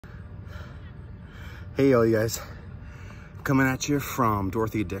Hey all you guys, coming at you from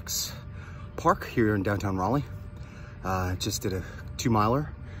Dorothea Dix Park here in downtown Raleigh. Just did a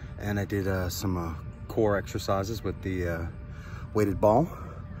 2-miler and I did some core exercises with the weighted ball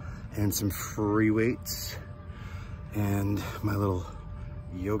and some free weights and my little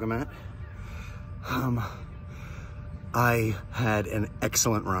yoga mat. I had an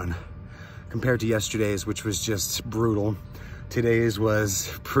excellent run compared to yesterday's, which was just brutal. Today's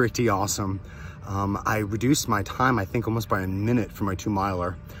was pretty awesome. I reduced my time, I think almost by a minute for my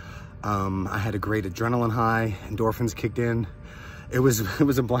 2-miler. I had a great adrenaline high, endorphins kicked in. It was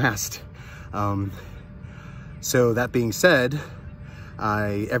a blast. So that being said,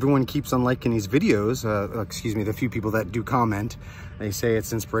 everyone keeps on liking these videos. Excuse me, the few people that do comment, they say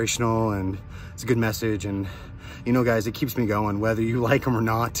it's inspirational and it's a good message. And you know, guys, it keeps me going, whether you like them or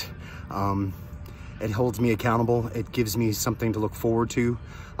not. It holds me accountable. It gives me something to look forward to.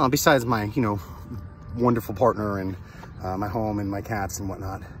 Besides my, wonderful partner and my home and my cats and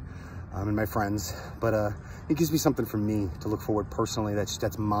whatnot, and my friends. But it gives me something for me to look forward personally.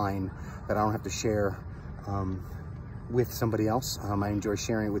 That's mine, that I don't have to share with somebody else. I enjoy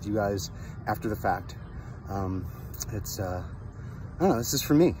sharing it with you guys after the fact. I don't know, this is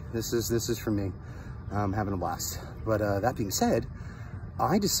for me. This is for me. I'm having a blast. But that being said,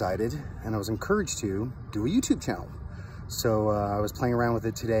 I decided, and I was encouraged to, do a YouTube channel. So I was playing around with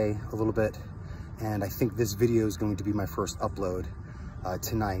it today a little bit, and I think this video is going to be my first upload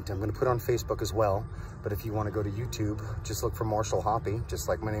tonight. I'm going to put it on Facebook as well, but if you want to go to YouTube, just look for Marshall Hoppy, just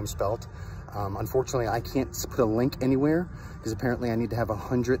like my name's spelled. Unfortunately, I can't put a link anywhere because apparently I need to have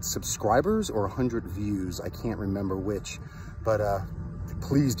 100 subscribers or 100 views. I can't remember which, but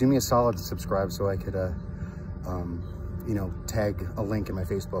please do me a solid to subscribe so I could tag a link in my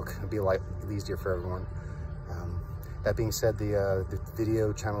Facebook. It'd be a lot easier for everyone. That being said, the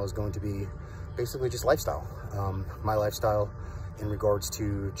video channel is going to be basically just lifestyle. My lifestyle in regards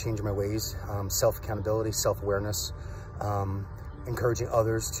to changing my ways, self-accountability, self-awareness, encouraging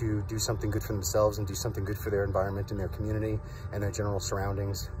others to do something good for themselves and do something good for their environment and their community and their general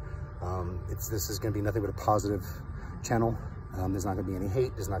surroundings. This is going to be nothing but a positive channel. There's not going to be any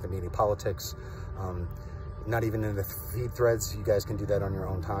hate. There's not going to be any politics. Not even in the feed threads. You guys can do that on your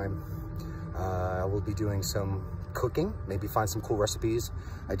own time. I will be doing some cooking, maybe find some cool recipes.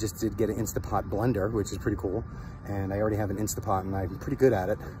 I just did get an Instapot blender, which is pretty cool. And I already have an Instapot and I'm pretty good at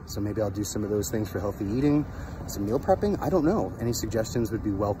it. So maybe I'll do some of those things for healthy eating, some meal prepping. I don't know. Any suggestions would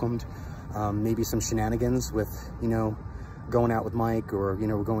be welcomed. Maybe some shenanigans with, going out with Mike, or,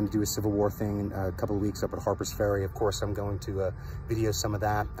 we're going to do a Civil War thing in a couple of weeks up at Harper's Ferry. Of course, I'm going to video some of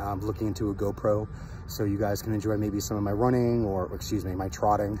that. I'm looking into a GoPro so you guys can enjoy maybe some of my running, or excuse me, my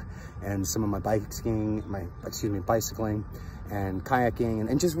trotting, and some of my bicycling and kayaking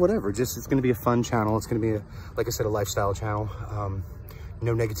and just whatever. It's going to be a fun channel. It's going to be, like I said, a lifestyle channel.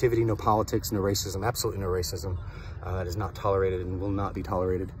 No negativity, no politics, no racism, absolutely no racism. That is not tolerated and will not be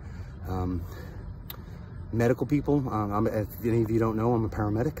tolerated. Medical people, if any of you don't know, I'm a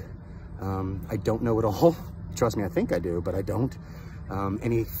paramedic. I don't know it all. Trust me, I think I do, but I don't.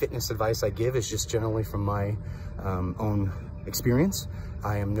 Any fitness advice I give is just generally from my own experience.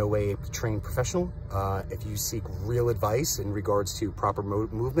 I am no way a trained professional. If you seek real advice in regards to proper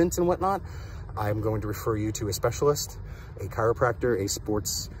movements and whatnot, I'm going to refer you to a specialist, a chiropractor, a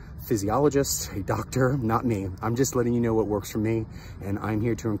sports physiologist, a doctor, not me. I'm just letting you know what works for me, and I'm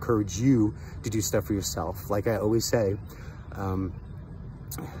here to encourage you to do stuff for yourself. Like I always say,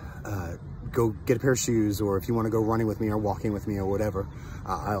 go get a pair of shoes, or if you want to go running with me or walking with me or whatever,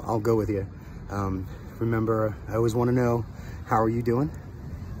 I'll go with you. Remember, I always want to know, how are you doing?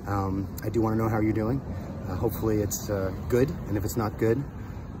 I do want to know how you're doing. Hopefully it's good, and if it's not good,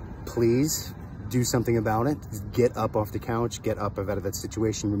 please do something about it. Get up off the couch, get up out of that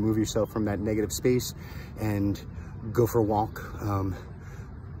situation, remove yourself from that negative space, and go for a walk.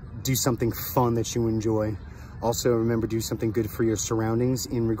 Do something fun that you enjoy. Also, remember, do something good for your surroundings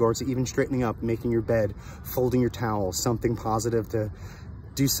in regards to even straightening up, making your bed, folding your towel, something positive to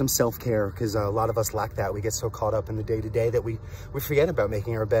do some self-care, because a lot of us lack that. We get so caught up in the day-to-day that we forget about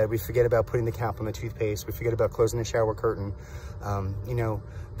making our bed. We forget about putting the cap on the toothpaste. We forget about closing the shower curtain.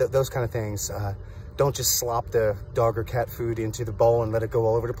 Those kind of things. Don't just slop the dog or cat food into the bowl and let it go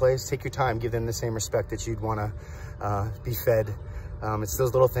all over the place. Take your time. Give them the same respect that you'd want to be fed. It's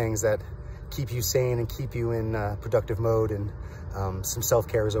those little things that keep you sane and keep you in productive mode, and some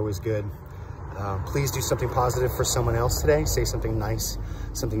self-care is always good. Please do something positive for someone else today. Say something nice,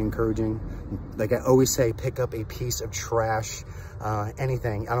 something encouraging. Like I always say, pick up a piece of trash,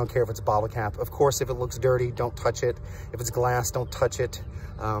 anything. I don't care if it's a bottle cap. Of course, if it looks dirty, don't touch it. If it's glass, don't touch it.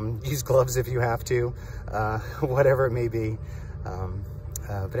 Use gloves if you have to, whatever it may be.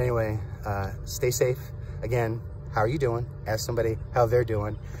 But anyway, stay safe. Again, how are you doing? Ask somebody how they're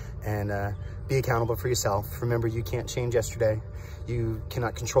doing, and be accountable for yourself. Remember, you can't change yesterday. You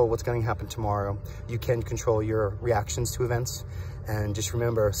cannot control what's going to happen tomorrow. You can control your reactions to events. And just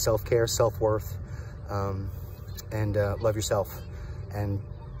remember, self-care, self-worth, and love yourself, and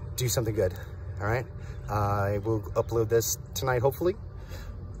do something good, all right? I will upload this tonight, hopefully.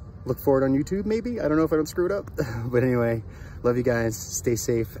 Look for it on YouTube, maybe. I don't know if I don't screw it up. But anyway, love you guys. Stay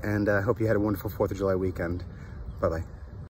safe, and hope you had a wonderful 4th of July weekend. Bye-bye.